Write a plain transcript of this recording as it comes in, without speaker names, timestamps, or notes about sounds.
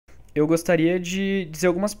eu gostaria de dizer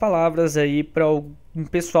algumas palavras aí para um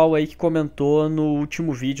pessoal aí que comentou no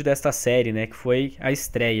último vídeo desta série, né, que foi a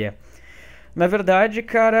estreia. Na verdade,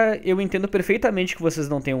 cara, eu entendo perfeitamente que vocês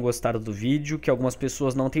não tenham gostado do vídeo, que algumas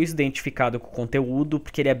pessoas não tenham se identificado com o conteúdo,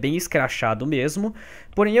 porque ele é bem escrachado mesmo.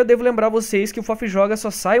 Porém, eu devo lembrar vocês que o Fofi Joga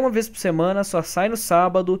só sai uma vez por semana, só sai no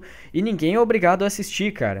sábado, e ninguém é obrigado a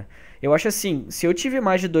assistir, cara. Eu acho assim, se eu tive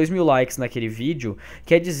mais de 2.000 likes naquele vídeo,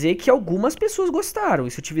 quer dizer que algumas pessoas gostaram.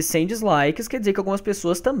 E se eu tive 100 dislikes, quer dizer que algumas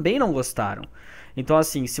pessoas também não gostaram. Então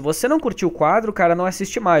assim, se você não curtiu o quadro, cara, não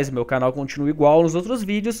assiste mais. Meu canal continua igual nos outros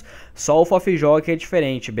vídeos, só o Fofi Joga que é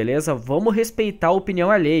diferente, beleza? Vamos respeitar a opinião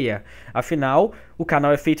alheia. Afinal, o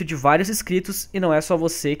canal é feito de vários inscritos e não é só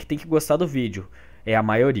você que tem que gostar do vídeo, é a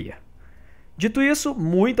maioria. Dito isso,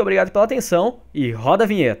 muito obrigado pela atenção e roda a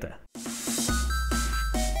vinheta.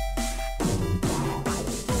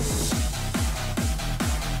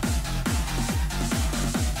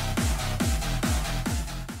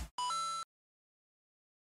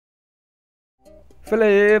 Fala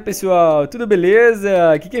aí pessoal, tudo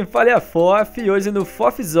beleza? Aqui quem fala é a Fofi e hoje no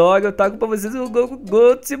Fofi Joga eu trago pra vocês o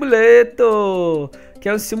Goat Simulator, que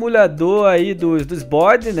é um simulador aí dos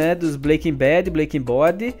body, né, dos Breaking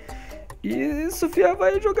Body. E Sofia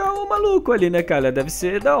vai jogar um maluco ali, né, cara? Deve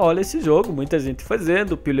ser da hora esse jogo, muita gente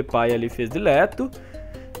fazendo, o PewDiePie ali fez direto.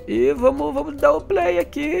 E vamos dar o play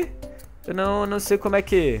aqui. Eu não sei como é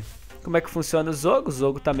que funciona o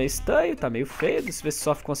jogo tá meio estranho, tá meio feio, deixa eu ver se o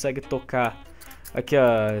Soft consegue tocar aqui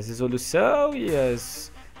as resolução e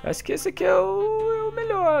as... Acho que esse aqui é o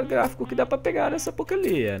melhor gráfico que dá pra pegar nessa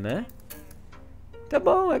porcaria, né? Tá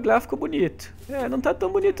bom, é gráfico bonito. É, não tá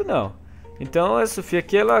tão bonito não. Então a Sofia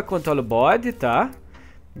aqui, ela controla o body, tá?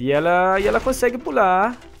 E ela consegue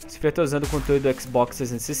pular. A Sofia tá usando o controle do Xbox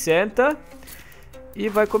 360. E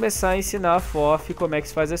vai começar a ensinar a Fofi como é que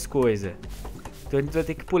se faz as coisas. Então a gente vai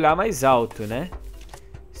ter que pular mais alto, né?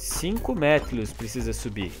 5 metros precisa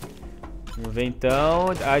subir. Vamos ver então.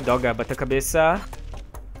 Ai, doga, bate a cabeça.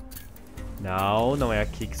 Não é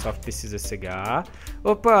aqui que só precisa cegar.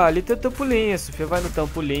 Opa, ali tem o trampolim. A Sofia vai no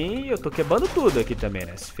trampolim e eu tô quebrando tudo aqui também,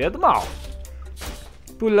 né? Sofia é do mal.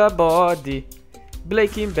 Pula body.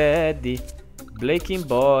 Breaking body.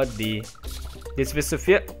 Deixa eu ver,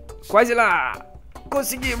 Sofia. Quase lá.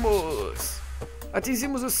 Conseguimos.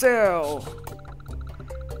 Atingimos o céu.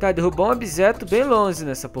 Tá, derrubou um objeto bem longe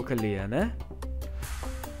nessa porcaria, né?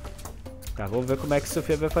 Tá, vamos ver como é que a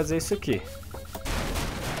Sofia vai fazer isso aqui.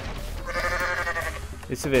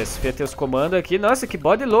 Deixa eu ver, a Sofia tem os comandos aqui. Nossa, que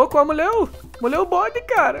bode louco, ó, molheu o bode,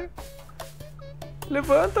 cara.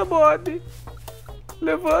 Levanta, bode.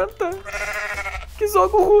 Levanta. Que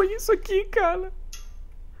jogo ruim isso aqui, cara.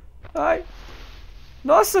 Ai.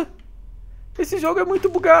 Nossa. Esse jogo é muito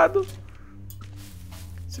bugado.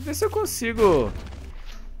 Deixa eu ver se eu consigo.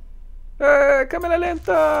 Câmera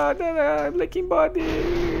lenta. Breaking body.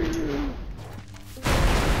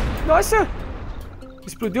 Nossa.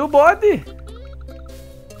 Explodiu o body.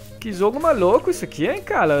 Que jogo maluco isso aqui, hein,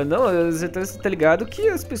 cara? Não, você tá ligado que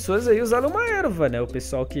as pessoas aí usaram uma erva, né? O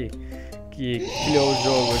pessoal que criou o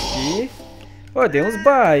jogo aqui. Ó, dei uns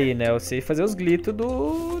bar aí, né? Eu sei fazer os glitos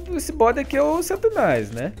desse bode aqui, é o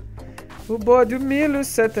Satanás, né? O bode humilha o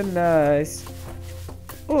Satanás.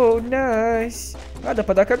 Oh, nice. Ah, dá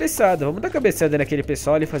pra dar cabeçada. Vamos dar cabeçada naquele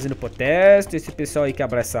pessoal ali fazendo protesto. Esse pessoal aí que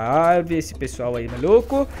abraça a árvore. Esse pessoal aí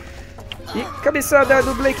maluco. E cabeçada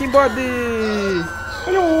do Breaking Body.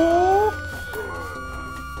 Alô!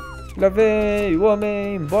 Lá vem o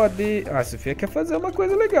homem body. Ah, a Sofia quer fazer uma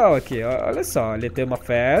coisa legal aqui. Olha só, ele tem uma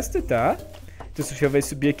festa, tá? Então a Sofia vai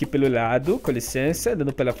subir aqui pelo lado, com licença,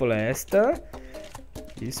 andando pela floresta.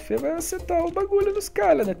 E a Sofia vai acertar o bagulho nos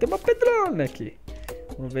caras, né? Tem uma pedrona aqui.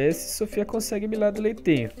 Vamos ver se a Sofia consegue milar do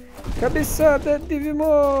leitinho. Cabeçada de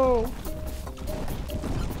Vimon!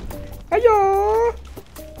 Ai, ó!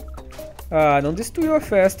 Ah, não destruiu a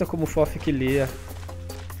festa como o Fofi queria.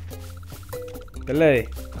 Pera aí.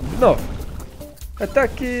 De novo.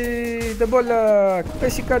 Ataque da bola.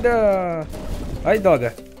 Esticada. Ai,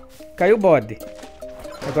 doga. Caiu o bode.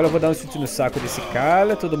 Agora eu vou dar um chute no saco desse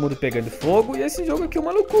cara. Todo mundo pegando fogo. E esse jogo aqui é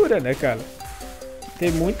uma loucura, né, cara?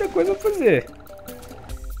 Tem muita coisa pra fazer.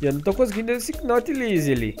 E eu não tô conseguindo esse Nautilus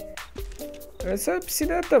ali. Essa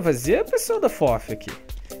piscina tá vazia, a pressão da Fofi aqui.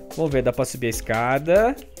 Vamos ver, dá pra subir a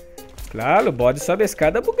escada. Claro, o bode sobe a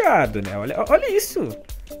escada bugado, né? Olha isso.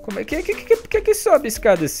 Como é que sobe a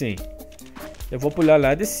escada assim? Eu vou pular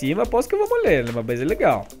lá de cima, aposto que eu vou morrer, né? Mas é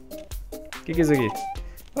legal. O que é isso aqui?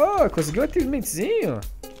 Oh, conseguiu um ativamentzinho.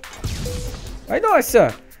 Ai,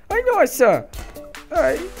 nossa! Ai, nossa!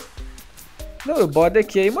 Ai. Não, o bode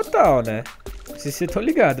aqui é imortal, né? Não sei se vocês estão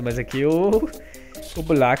ligados, mas aqui O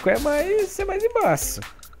buraco é mais embaixo.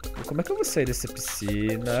 Como é que eu vou sair dessa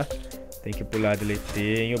piscina? Tem que pular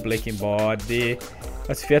direitinho, Black Body.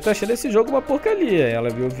 A Sofia tá achando esse jogo uma porcaria. Ela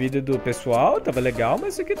viu o vídeo do pessoal, tava legal,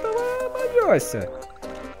 mas isso aqui tava uma jossa.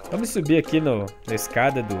 Vamos subir aqui na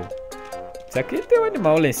escada do... Será que tem um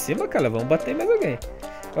animal lá em cima, cara? Vamos bater em mais alguém.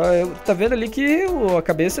 Tá vendo ali que a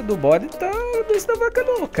cabeça do bode tá da vaca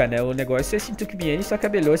louca, né? O negócio é assim, que bem, se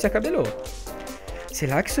acabelou.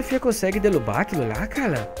 Será que a Sofia consegue derrubar aquilo lá,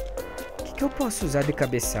 cara? O que eu posso usar de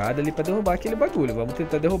cabeçada ali pra derrubar aquele bagulho? Vamos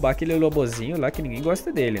tentar derrubar aquele lobozinho lá que ninguém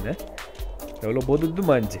gosta dele, né? É o lobo do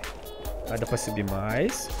Mande. Ah, dá pra subir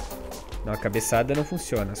mais. Não, a cabeçada não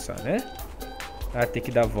funciona só, né? Ah, tem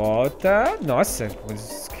que dar a volta. Nossa,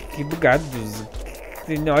 que bugados.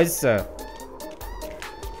 Nossa.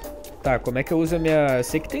 Tá, como é que eu uso a minha... Eu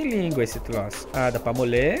sei que tem língua esse troço. Ah, dá pra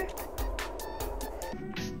moler.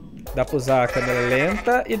 Dá pra usar a câmera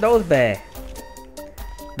lenta e dar os bé.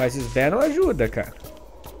 Mas os bé não ajuda, cara.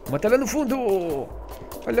 Uma tela no fundo.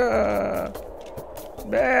 Olha.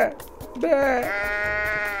 Bé.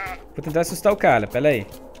 Vou tentar assustar o cara, pera aí.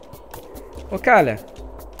 Ô, cara.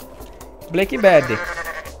 Black Bad.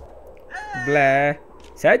 Blé.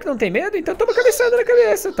 Sério que não tem medo? Então toma cabeçada na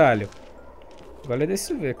cabeça, otário. Agora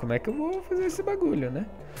deixa eu ver como é que eu vou fazer esse bagulho, né?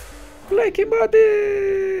 Black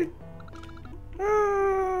Body.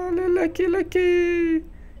 Ah, lucky.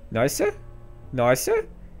 Nossa.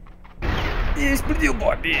 E explodiu o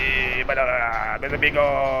body. Meus amigos.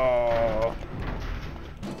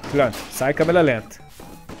 Pronto, sai câmera lenta.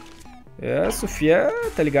 A Sofia,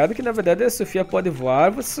 tá ligado que na verdade a Sofia pode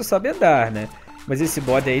voar, você só sabe andar, né? Mas esse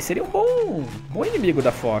bode aí seria um bom inimigo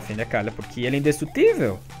da Fofi, né, cara? Porque ele é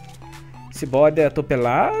indestrutível. Esse bode é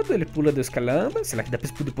atropelado, ele pula dos calambas. Será que dá pra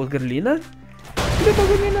explodir por gasolina?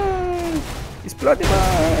 Explode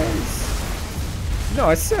mais.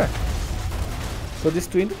 Nossa. Tô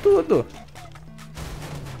destruindo tudo.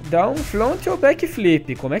 Dá um front ou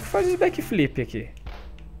backflip. Como é que faz os backflip aqui?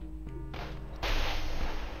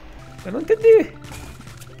 Eu não entendi.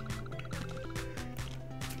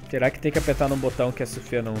 Será que tem que apertar num botão que a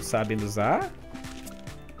Sofia não sabe usar?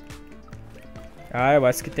 Ah, eu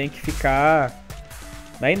acho que tem que ficar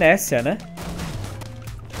na inércia, né?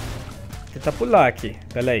 Tentar pular aqui.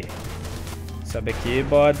 Pera aí. Sobe aqui,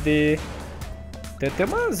 bode. Tem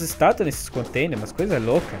umas estátuas nesses containers, umas coisas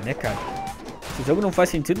loucas, né, cara? Esse jogo não faz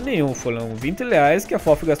sentido nenhum. Foram 20 reais que a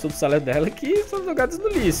Fofi gastou do salário dela que são jogados no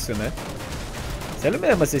lixo, né? Sério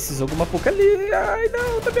mesmo, mas esse jogo é uma porcaria. Ai,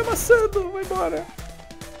 não, tá me amassando. Vai embora.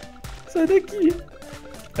 Sai daqui.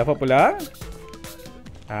 Dá pra pular?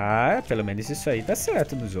 Ah, pelo menos isso aí tá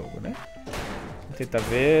certo no jogo, né? Vamos tentar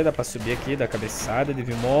ver. Dá pra subir aqui, dar cabeçada de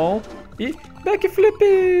Vimon. E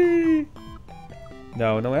backflip!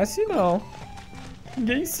 Não, não é assim não.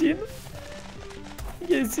 Ninguém ensina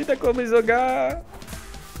como jogar.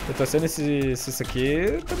 Eu tô achando isso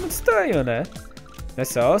aqui tá muito estranho, né? É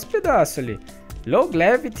só os pedaços ali. Low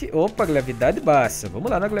gravity. Opa, gravidade baixa. Vamos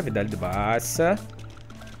lá na gravidade baixa.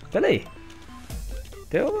 Pera aí.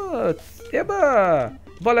 Tem uma... Eba!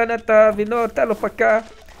 Bola na trave, no telo pra cá.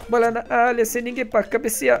 Bola na área, sem ninguém pra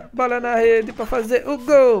cabecear. Bola na rede pra fazer o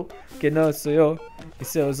gol. Que não sou eu,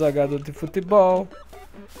 esse é o jogador de futebol.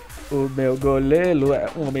 O meu goleiro é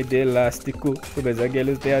um homem de elástico. Os meus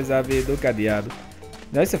zagueiros têm a chave do cadeado.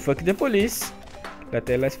 Nossa, fuck the police.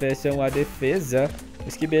 Até elas fecham a defesa.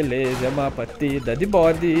 Mas que beleza, é uma partida de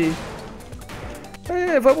bode.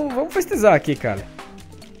 Vamos festezar aqui, cara.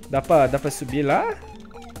 Dá pra subir lá?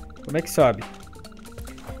 Como é que sobe?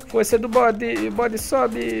 Força do bode, bode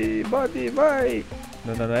sobe, bode vai.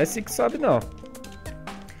 Não é assim que sobe, não.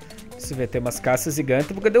 Deixa eu ver, tem umas caças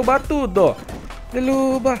gigantes. Vou derrubar tudo.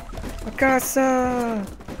 Derruba a caça.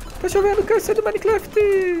 Tá chovendo caça do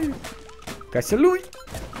Minecraft. Caça Lui.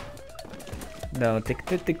 Não, tem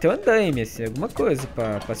que ter um andaime, assim, alguma coisa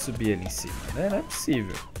pra subir ali em cima, né? Não é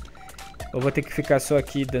possível. Ou vou ter que ficar só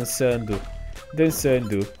aqui dançando.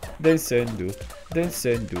 Dançando.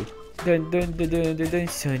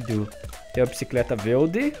 Tem uma bicicleta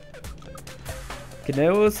verde. Que nem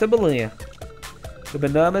o Cebolinha. O meu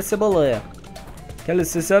nome é Cebolinha. Que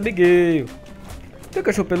licença, amiguinho. Tem um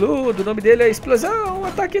cachorro peludo, o nome dele é Explosão,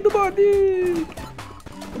 ataque do bode.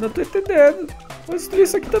 Eu não tô entendendo. Vou destruir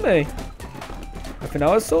isso aqui também.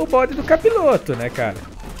 Afinal, eu sou o bode do capiloto, né, cara?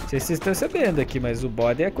 Não sei se vocês estão sabendo aqui, mas o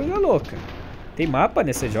bode é coisa louca. Tem mapa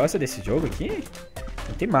nessa jossa desse jogo aqui?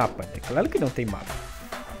 Não tem mapa, né? Claro que não tem mapa.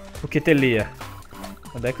 O que telia?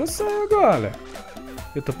 Onde é que eu saio agora?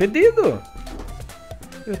 Eu tô perdido.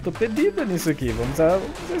 Eu tô perdido nisso aqui. Vamos usar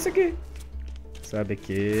isso aqui. Sabe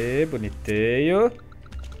aqui, bonitinho.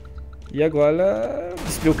 E agora...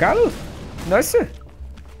 Destruiu o carro? Nossa!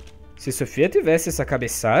 Se Sofia tivesse essa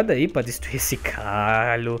cabeçada aí pra destruir esse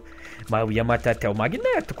calo, mas eu ia matar até o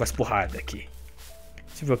Magneto com as porradas aqui.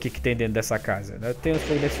 Deixa eu ver o que tem dentro dessa casa. Tem os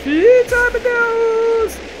fogos desfitos. Ai, meu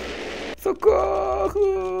Deus!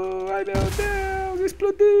 Socorro! Ai, meu Deus!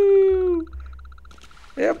 Explodiu!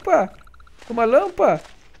 Epa! Uma lâmpada!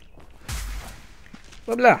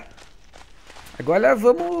 Vamos lá! Agora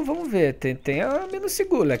vamos ver. Tem a menos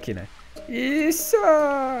segura aqui, né? Isso!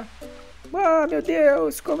 Ah, meu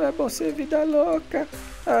Deus! Como é bom ser vida louca!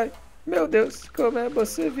 Ai, meu Deus! Como é bom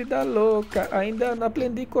ser vida louca! Ainda não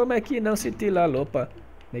aprendi como é que não se tira a roupa.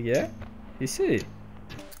 Como é? Isso aí.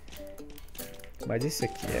 Mas isso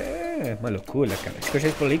aqui é uma loucura, cara. Acho que eu já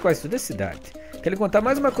explorei quase toda a cidade. Quero contar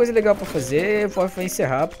mais uma coisa legal pra fazer. Vou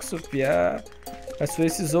encerrar porque Sofia achou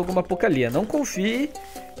esse jogo uma porcaria. Não confie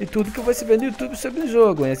em tudo que você vê no YouTube sobre o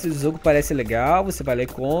jogo. Esse jogo parece legal, você vai lá e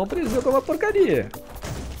compra e o jogo é uma porcaria.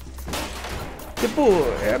 Tipo,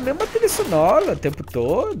 é a mesma trilha sonora o tempo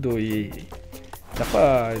todo e dá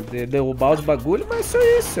pra derrubar os bagulhos, mas só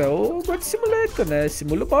isso. É o God Simulator, né?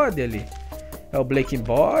 Simula o body ali. É o Breaking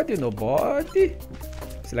Body, no body.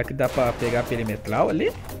 Será que dá pra pegar perimetral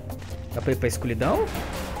ali? Dá pra ir pra escuridão?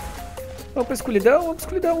 Vamos pra escuridão, vamos pra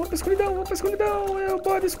escuridão, vamos pra escuridão, vamos pra escuridão. É o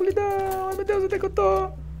body escuridão. Ai, meu Deus, onde é que eu tô?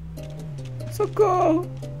 Socorro.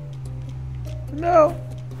 Não.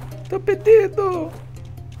 Tô perdido.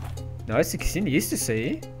 Nossa, que sinistro isso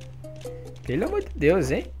aí. Pelo amor de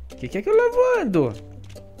Deus, hein? O que é que eu lá voando?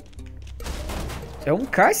 É um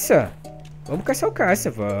caça? Vamos caçar o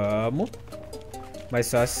caça, vamos. Mas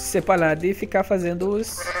só se separar e ficar fazendo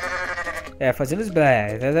os... fazendo os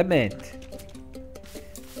blé, exatamente.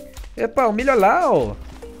 Epa, o milho lá, ó.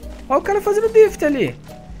 Ó o cara fazendo drift ali.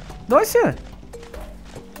 Nossa.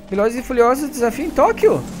 Velozes e Furiosos desafio em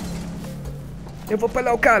Tóquio. Eu vou pra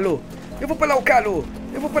lá o calo. Eu vou pra lá o calo.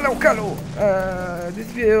 Eu vou pra lá o calo. Ah,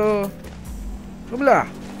 desviou. Vamos lá.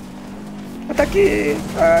 Ataque.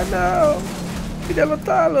 Ah, não. Me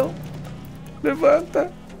derrotaram.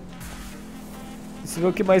 Levanta. Deixa eu ver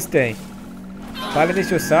o que mais tem. Para de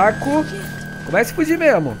encher o saco. Começa a fugir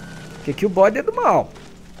mesmo. Porque aqui o bode é do mal.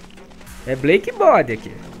 É Blake Bode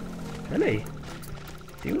aqui. Olha aí.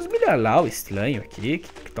 Tem uns milhalau estranhos aqui.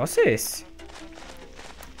 Que troço é esse?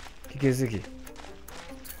 O que é isso aqui?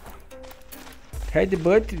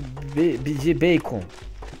 Headbutt de Bacon.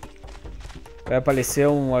 Vai aparecer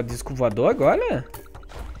um disco voador agora?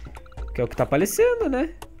 Que é o que tá aparecendo, né?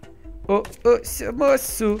 Ô, seu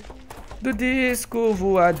moço do disco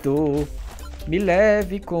voador, me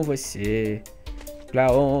leve com você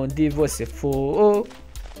pra onde você for.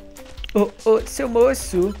 Ô, seu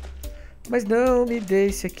moço, mas não me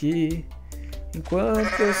deixe aqui,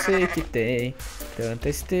 enquanto eu sei que tem tanta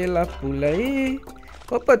estrela por aí.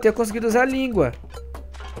 Opa, eu tenho conseguido usar a língua.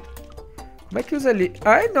 Como é que usa ali?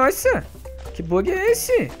 Ai, nossa, que bug é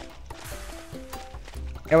esse?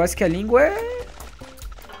 Eu acho que a língua é...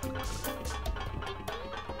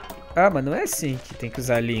 Ah, mas não é assim que tem que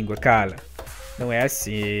usar a língua, cara. Não é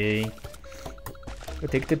assim. Eu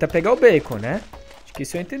tenho que tentar pegar o bacon, né? Acho que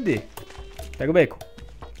isso eu entendi. Pega o bacon.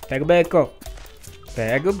 Pega o bacon.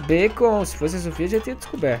 Pega o bacon. Se fosse a Sofia, já tinha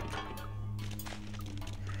descoberto.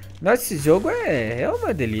 Nossa, esse jogo é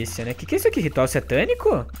uma delícia, né? Que é isso aqui? Ritual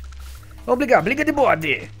satânico? Vamos brigar. Briga de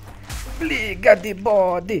bode. Briga de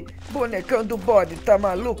bode. Bonecão do bode. Tá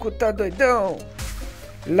maluco? Tá doidão?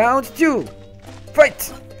 Round 2.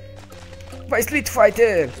 Fight. Vai, Street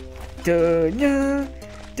Fighter!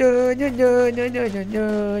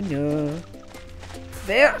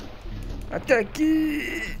 Venha! Até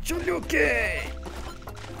aqui! Shoryuken!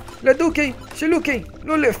 Hadouken! Shoryuken!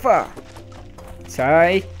 Lulefa!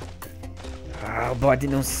 Sai! Ah, o bode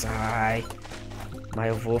não sai! Mas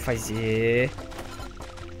eu vou fazer...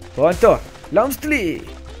 Pronto! Round 3!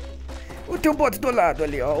 Tem um bode do lado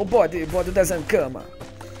ali, ó! O bode da Zankama!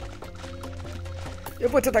 Eu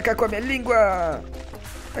vou te atacar com a minha língua.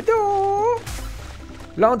 Adô.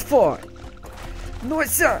 Round 4.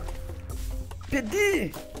 Nossa.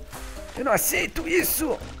 Perdi. Eu não aceito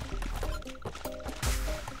isso.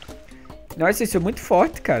 Nossa, isso é muito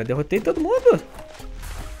forte, cara. Derrotei todo mundo.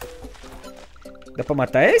 Dá pra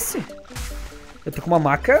matar esse? Eu tô com uma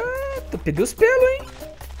maca. Eu perdi os pelos, hein?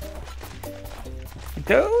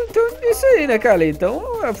 Então é isso aí, né, cara?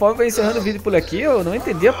 Então a Fofi vai encerrando o vídeo por aqui. Eu não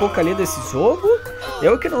entendi a porcaria desse jogo.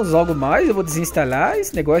 Eu que não jogo mais, eu vou desinstalar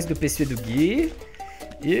esse negócio do PC do Gui.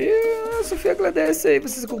 E a Sofia agradece aí,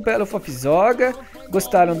 vocês acompanharam o Fofi Joga.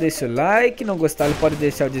 Gostaram, deixa o like. Não gostaram, pode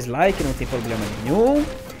deixar o dislike, não tem problema nenhum.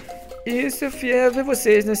 E Sofia vê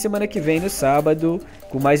vocês na semana que vem, no sábado,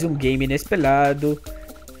 com mais um game inesperado.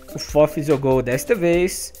 O Fofi jogou desta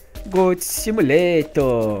vez God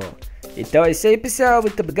Simulator. Então é isso aí, pessoal.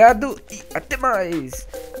 Muito obrigado e até mais.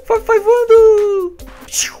 Foi voando!